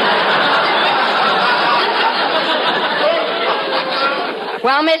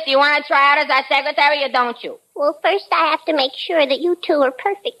 Well, miss, do you want to try out as our secretary or don't you? Well, first I have to make sure that you two are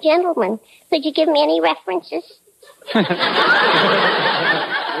perfect gentlemen. Could you give me any references?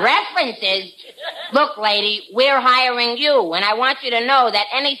 References? Look, lady, we're hiring you, and I want you to know that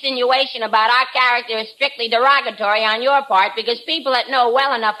any insinuation about our character is strictly derogatory on your part because people that know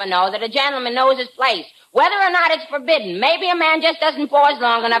well enough know that a gentleman knows his place. Whether or not it's forbidden, maybe a man just doesn't pause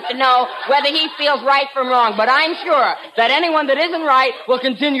long enough to know whether he feels right from wrong, but I'm sure that anyone that isn't right will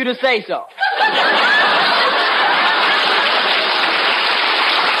continue to say so.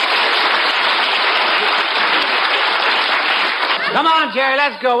 Come on, Jerry,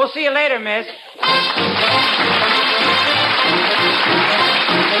 let's go. We'll see you later, miss.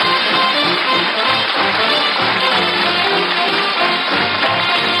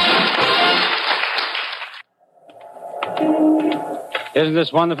 Isn't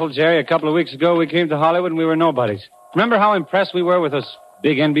this wonderful, Jerry? A couple of weeks ago, we came to Hollywood and we were nobodies. Remember how impressed we were with this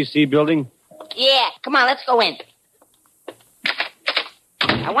big NBC building? Yeah, come on, let's go in.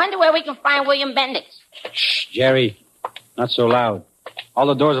 I wonder where we can find William Bendix. Shh, Jerry. Not so loud. All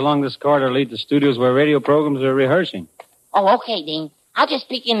the doors along this corridor lead to studios where radio programs are rehearsing. Oh, okay, Dean. I'll just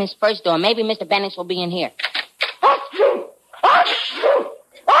peek in this first door. Maybe Mr. Bendix will be in here.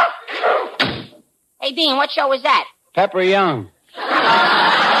 Hey, Dean, what show was that? Pepper Young.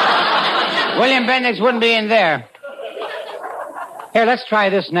 William Bendix wouldn't be in there. Here, let's try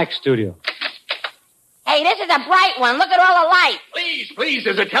this next studio. Hey, this is a bright one. Look at all the lights. Please,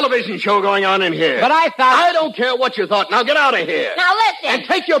 there's a television show going on in here. But I thought... I don't care what you thought. Now get out of here. Now listen. And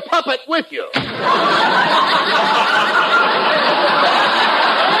take your puppet with you. Why,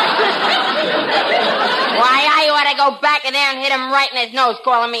 I ought to go back in there and hit him right in his nose,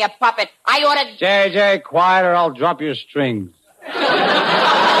 calling me a puppet. I ought to... Jerry, quiet or I'll drop your strings.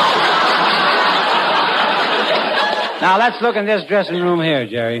 Now, let's look in this dressing room here,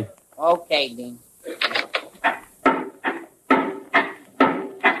 Jerry. Okay, Dean.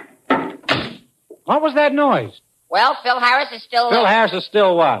 What was that noise? Well, Phil Harris is still... Phil Harris is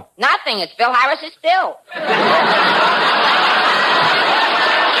still what? Nothing. It's Phil Harris is still.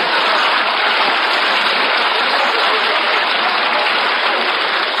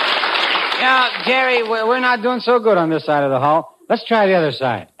 Yeah, Jerry, we're not doing so good on this side of the hall. Let's try the other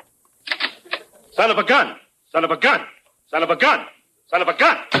side. Son of a gun. Son of a gun. Son of a gun. Son of a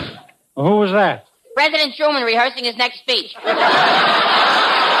gun. Well, who was that? President Truman rehearsing his next speech.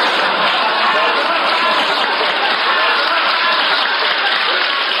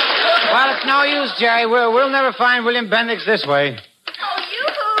 Well, it's no use, Jerry. We'll never find William Bendix this way. Oh,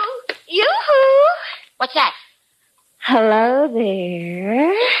 yoo-hoo. Yoo-hoo. What's that? Hello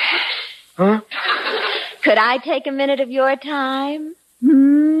there. Huh? Could I take a minute of your time?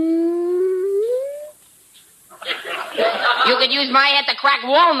 You could use my head to crack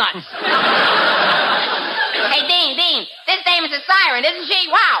walnuts. Hey, Dean, this dame is a siren, isn't she?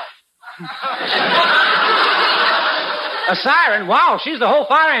 Wow. A siren? Wow, she's the whole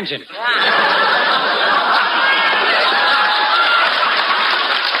fire engine.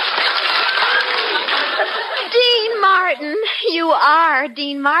 You are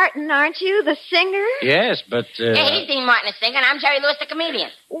Dean Martin, aren't you? The singer? Yes, but, Hey, he's Dean Martin, the singer, and I'm Jerry Lewis, the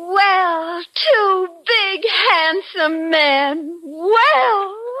comedian. Well, two big, handsome men.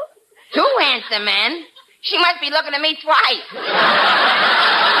 Well. Two handsome men? She must be looking at me twice.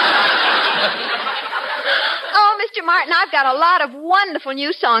 Oh, Mr. Martin, I've got a lot of wonderful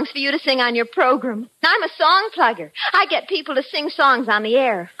new songs for you to sing on your program. I'm a song plugger. I get people to sing songs on the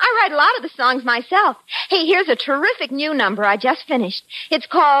air. I write a lot of the songs myself. Hey, here's a terrific new number I just finished. It's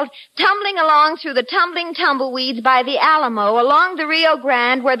called Tumbling Along Through the Tumbling Tumbleweeds by the Alamo, along the Rio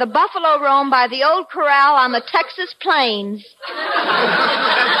Grande, where the buffalo roam by the old corral on the Texas plains.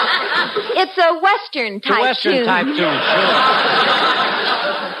 It's a Western-type tune. Western-type tune, sure.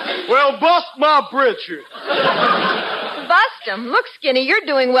 Well, bust my britches. Bust 'em. Look, Skinny, you're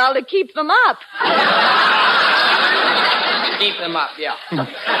doing well to keep them up. Keep them up, yeah.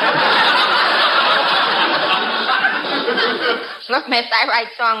 Look, miss, I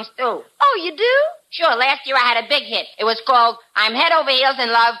write songs, too. Oh, you do? Sure, last year I had a big hit. It was called I'm Head Over Heels in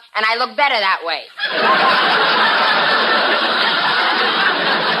Love, and I Look Better That Way.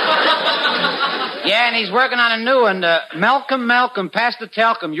 Yeah, and he's working on a new one. Malcolm, pass the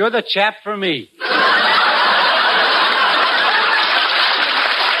talcum. You're the chap for me.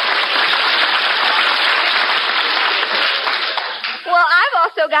 Well, I've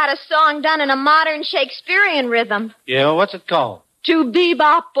also got a song done in a modern Shakespearean rhythm. Yeah, well, what's it called? To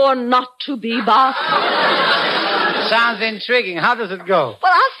bebop or not to bebop. Sounds intriguing. How does it go?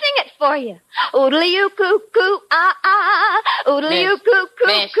 Well, I'll sing it for you. Oodly-oo-coo-coo, ah-ah.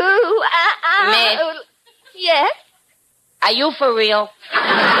 Oodly-oo-coo-coo-coo, ah-ah. Miss. Yes? Are you for real?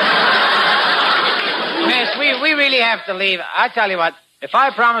 Miss, we really have to leave. I tell you what, if I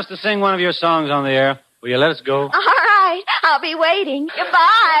promise to sing one of your songs on the air, will you let us go? All right. I'll be waiting.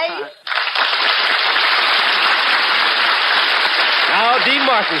 Goodbye. Now Dean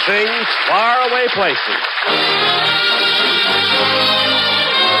Martin sings Faraway Places.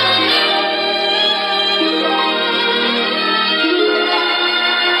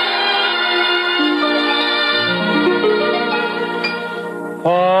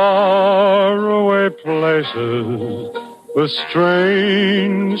 Faraway places with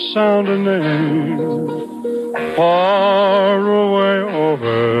strange sounding names, far away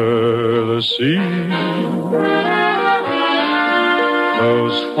over the sea.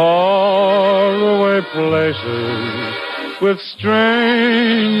 Those faraway places with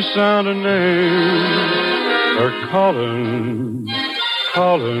strange sounding names are calling me.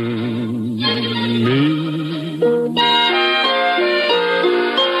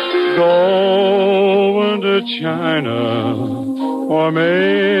 Going to China or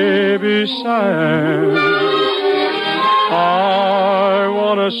maybe Siam, I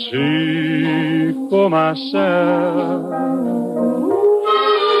want to see for myself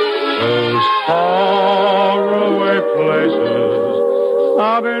those faraway places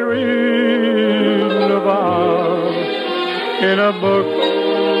I've been reading about in a book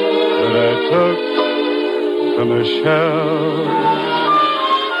that I took from the shelf.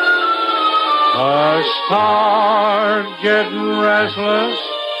 I start getting restless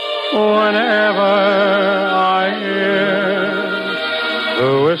whenever I hear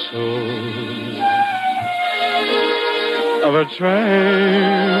the whistle of a train.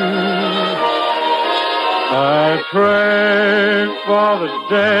 I pray for the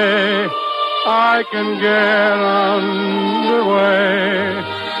day I can get underway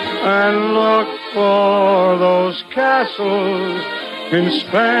and look for those castles in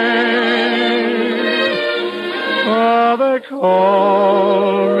Spain. Oh, they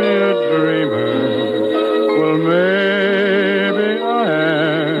call me a dreamer. Well, maybe I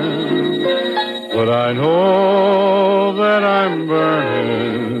am, but I know that I'm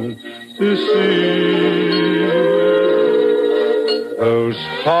burning to see those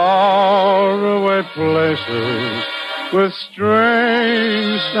faraway places with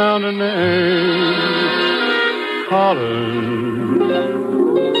strange sounding names, calling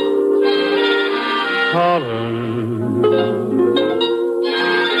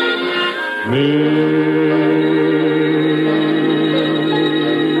me.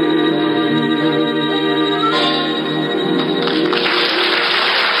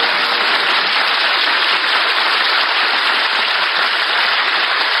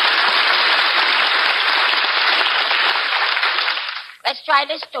 Let's try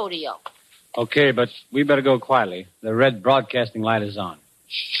this studio. Okay, but we better go quietly. The red broadcasting light is on.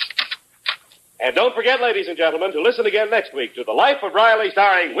 And don't forget, ladies and gentlemen, to listen again next week to The Life of Riley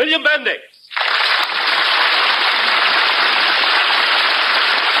starring William Bendix.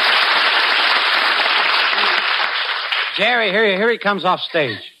 Jerry, here he comes off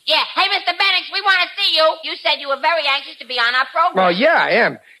stage. Yeah. Hey, Mr. Bennix, we want to see you. You said you were very anxious to be on our program. Well, yeah, I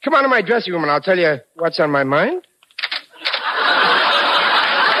am. Come on to my dressing room and I'll tell you what's on my mind.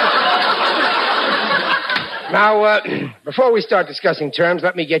 Now, before we start discussing terms,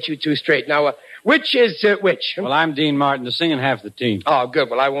 let me get you two straight. Now, which is which? Well, I'm Dean Martin, the singing half of the team. Oh, good.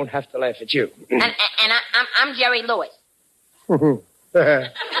 Well, I won't have to laugh at you. And I'm Jerry Lewis.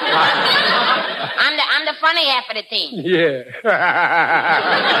 I'm the funny half of the team. Yeah.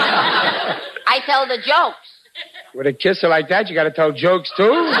 I tell the jokes. With a kisser like that, you got to tell jokes, too?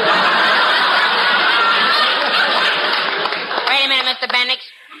 Wait a minute, Mr. Bennix.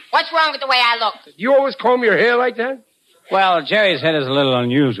 What's wrong with the way I look? You always comb your hair like that? Well, Jerry's head is a little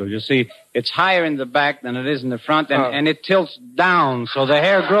unusual. You see, it's higher in the back than it is in the front, and it tilts down, so the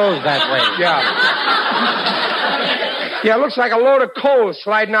hair grows that way. Yeah. Yeah, it looks like a load of coal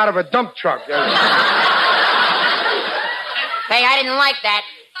sliding out of a dump truck. Hey, I didn't like that.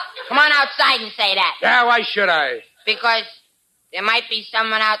 Come on outside and say that. Yeah, why should I? Because there might be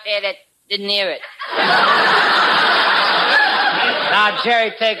someone out there that didn't hear it. Now,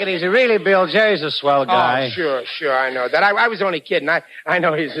 Jerry, take it easy. Really, Bill, Jerry's a swell guy. Oh, sure, I know that. I was only kidding. I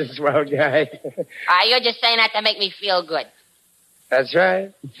know he's a swell guy. You're just saying that to make me feel good. That's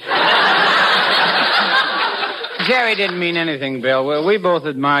right. Jerry didn't mean anything, Bill. We both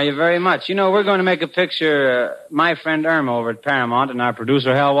admire you very much. You know, we're going to make a picture, my friend Irma over at Paramount, and our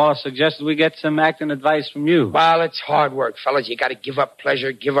producer, Hal Wallace, suggested we get some acting advice from you. Well, it's hard work, fellas. You got to give up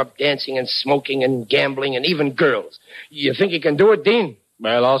pleasure, give up dancing and smoking and gambling and even girls. You think you can do it, Dean?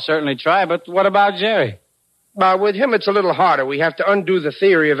 Well, I'll certainly try, but what about Jerry? Well, with him, it's a little harder. We have to undo the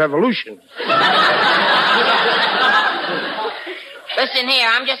theory of evolution. Listen here,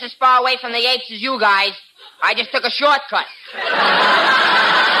 I'm just as far away from the apes as you guys. I just took a shortcut.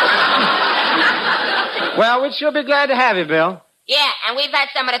 Well, we'd sure be glad to have you, Bill. Yeah, and we've had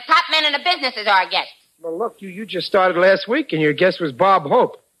some of the top men in the business as our guests. Well, look, you just started last week, and your guest was Bob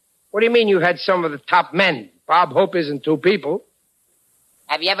Hope. What do you mean you had some of the top men? Bob Hope isn't two people.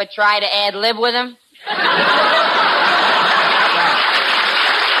 Have you ever tried to ad-lib with him?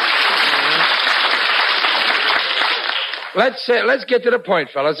 Let's get to the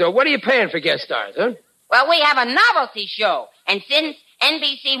point, fellas. What are you paying for guest stars, huh? Well, we have a novelty show, and since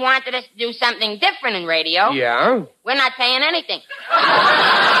NBC wanted us to do something different in radio, yeah, we're not paying anything.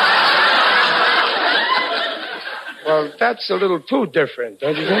 Well, that's a little too different,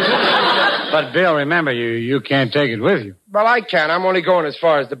 don't you think so? But, Bill, remember, you can't take it with you. Well, I can. I'm only going as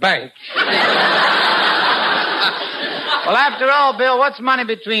far as the bank. Well, after all, Bill, what's money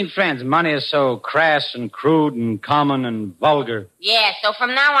between friends? Money is so crass and crude and common and vulgar. Yeah, so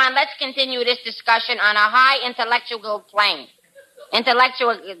from now on, let's continue this discussion on a high intellectual plane.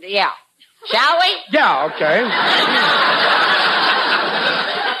 Yeah. Shall we? Yeah, okay.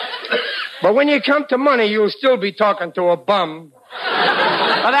 But when you come to money, you'll still be talking to a bum.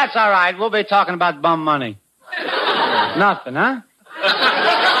 Well, that's all right. We'll be talking about bum money. Nothing, huh?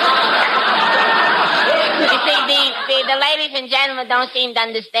 You see, the ladies and gentlemen don't seem to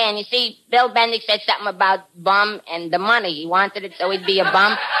understand. You see, Bill Bendix said something about bum and the money. He wanted it so he'd be a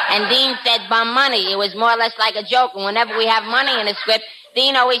bum. And Dean said bum money. It was more or less like a joke. And whenever we have money in the script,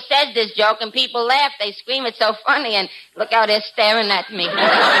 Dean always says this joke, and people laugh. They scream, it's so funny, and look how they're staring at me.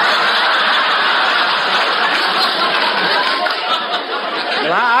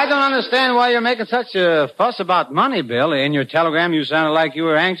 Well, I don't understand why you're making such a fuss about money, Bill. In your telegram, you sounded like you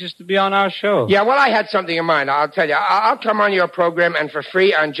were anxious to be on our show. Yeah, well, I had something in mind. I'll tell you. I'll come on your program, and for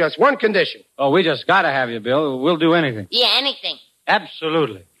free on just one condition. Oh, we just got to have you, Bill. We'll do anything. Yeah, anything.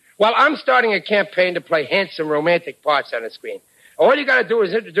 Absolutely. Well, I'm starting a campaign to play handsome romantic parts on the screen. All you got to do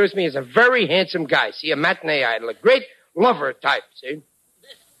is introduce me as a very handsome guy. See, a matinee idol, a great lover type, see?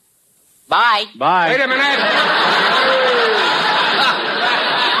 Bye. Bye. Wait a minute.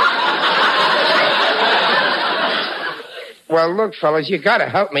 Well, look, fellas, you got to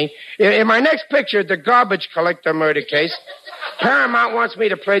help me. In my next picture, the garbage collector murder case, Paramount wants me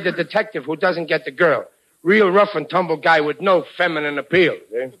to play the detective who doesn't get the girl. Real rough and tumble guy with no feminine appeal.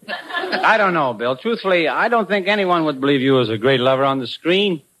 Eh? I don't know, Bill. Truthfully, I don't think anyone would believe you as a great lover on the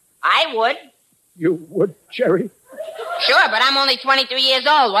screen. I would. You would, Jerry? Sure, but I'm only 23 years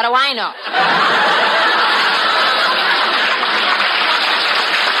old. What do I know?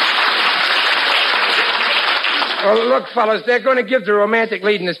 Well, look, fellas, they're going to give the romantic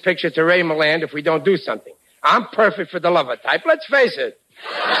lead in this picture to Ray Milland if we don't do something. I'm perfect for the lover type. Let's face it.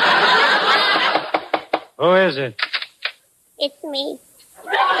 Who is it? It's me.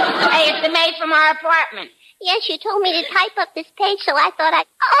 Hey, it's the maid from our apartment. Yes, you told me to type up this page, so I thought I'd...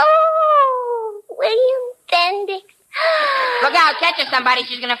 Oh, William Bendix. Look out, catch her, somebody.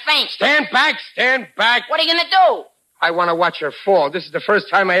 She's going to faint. Stand back, stand back. What are you going to do? I want to watch her fall. This is the first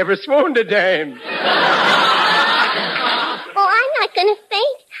time I ever swooned a dame. Oh, I'm not going to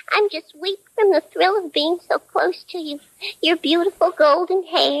faint. I'm just weak from the thrill of being so close to you. Your beautiful golden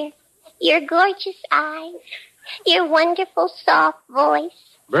hair, your gorgeous eyes, your wonderful soft voice.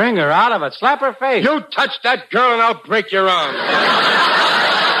 Bring her out of it. Slap her face. You touch that girl and I'll break your arm.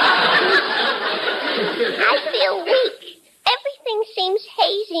 I feel weak. Everything seems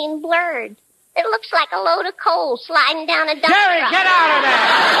hazy and blurred. It looks like a load of coal sliding down a dump Jerry, truck. get out of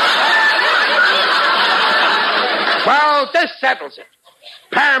there! Well, this settles it.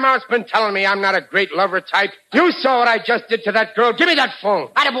 Paramount's been telling me I'm not a great lover type. You saw what I just did to that girl. Give me that phone.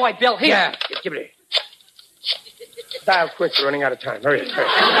 Attaboy, Bill. Here. Yeah, give it here. Dial quick. We're running out of time. Hurry.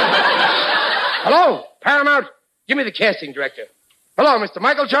 Hello, Paramount. Give me the casting director. Hello, Mr.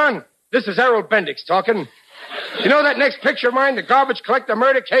 Michael John. This is Errol Bendix talking. You know that next picture of mine, the garbage collector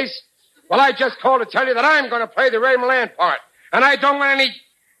murder case? Well, I just called to tell you that I'm going to play the Ray Milland part. And I don't want any...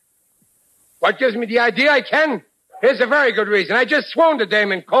 What gives me the idea I can? Here's a very good reason. I just swooned a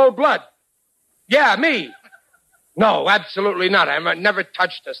dame in cold blood. Yeah, me. No, absolutely not. I've never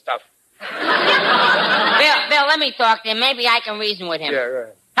touched the stuff. Bill, let me talk to him. Maybe I can reason with him. Yeah,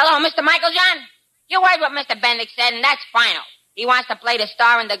 right. Hello, Mr. Michael John? You heard what Mr. Bendix said, and that's final. He wants to play the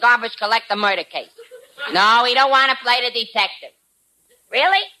star in the garbage collector murder case. No, he don't want to play the detective.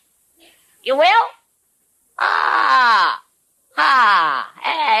 Really? You will?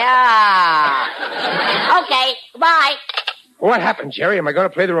 Okay, bye. What happened, Jerry? Am I going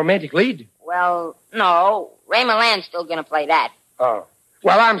to play the romantic lead? Well, no. Ray Milland's still going to play that. Oh.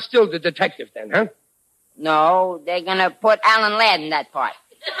 Well, I'm still the detective then, huh? No, they're going to put Alan Ladd in that part.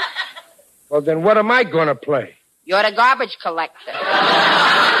 Well, then what am I going to play? You're the garbage collector.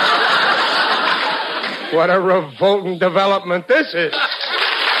 What a revolting development this is.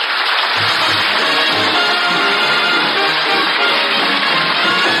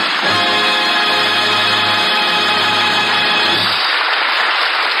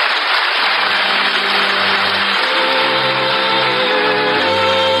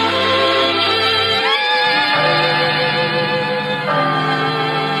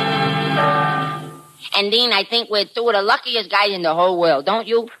 And, Dean, I think we're two of the luckiest guys in the whole world, don't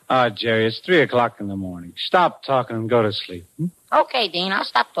you? Oh, Jerry, it's 3 o'clock in the morning. Stop talking and go to sleep. Okay, Dean, I'll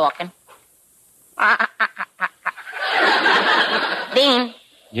stop talking. Dean,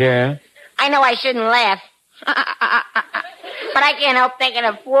 Yeah? I know I shouldn't laugh. But I can't help thinking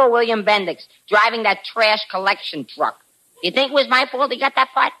of poor William Bendix driving that trash collection truck. You think it was my fault he got that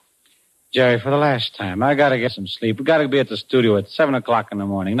part? Jerry, for the last time, I gotta get some sleep. We gotta be at the studio at 7 o'clock in the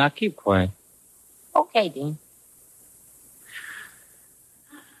morning. Now, keep quiet. Okay, Dean.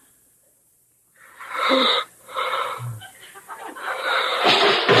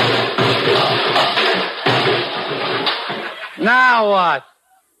 Now what?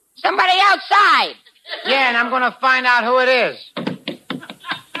 Somebody outside. Yeah, and I'm gonna find out who it is.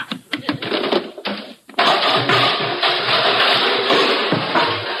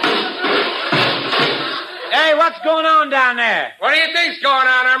 Hey, what's going on down there? What do you think's going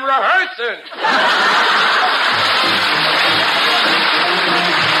on? I'm rehearsing.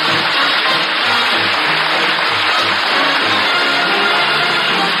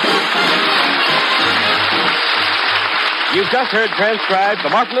 You've just heard transcribed The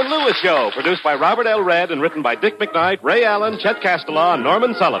Martin and Lewis Show, produced by Robert L. Redd and written by Dick McKnight, Ray Allen, Chet Castellaw, and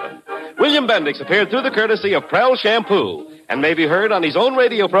Norman Sullivan. William Bendix appeared through the courtesy of Prell Shampoo and may be heard on his own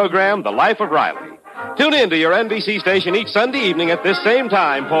radio program, The Life of Riley. Tune in to your NBC station each Sunday evening at this same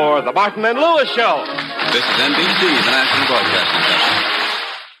time for The Martin and Lewis Show. This is NBC, the National Broadcasting Company.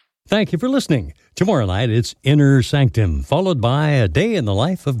 Thank you for listening. Tomorrow night, it's Inner Sanctum, followed by A Day in the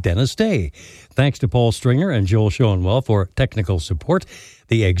Life of Dennis Day. Thanks to Paul Stringer and Joel Schoenwell for technical support.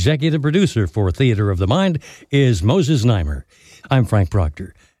 The executive producer for Theater of the Mind is Moses Neimer. I'm Frank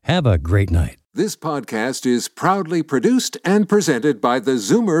Proctor. Have a great night. This podcast is proudly produced and presented by the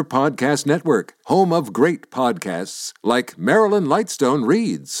Zoomer Podcast Network, home of great podcasts like Marilyn Lightstone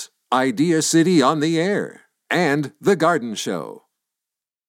Reads, Idea City on the Air, and The Garden Show.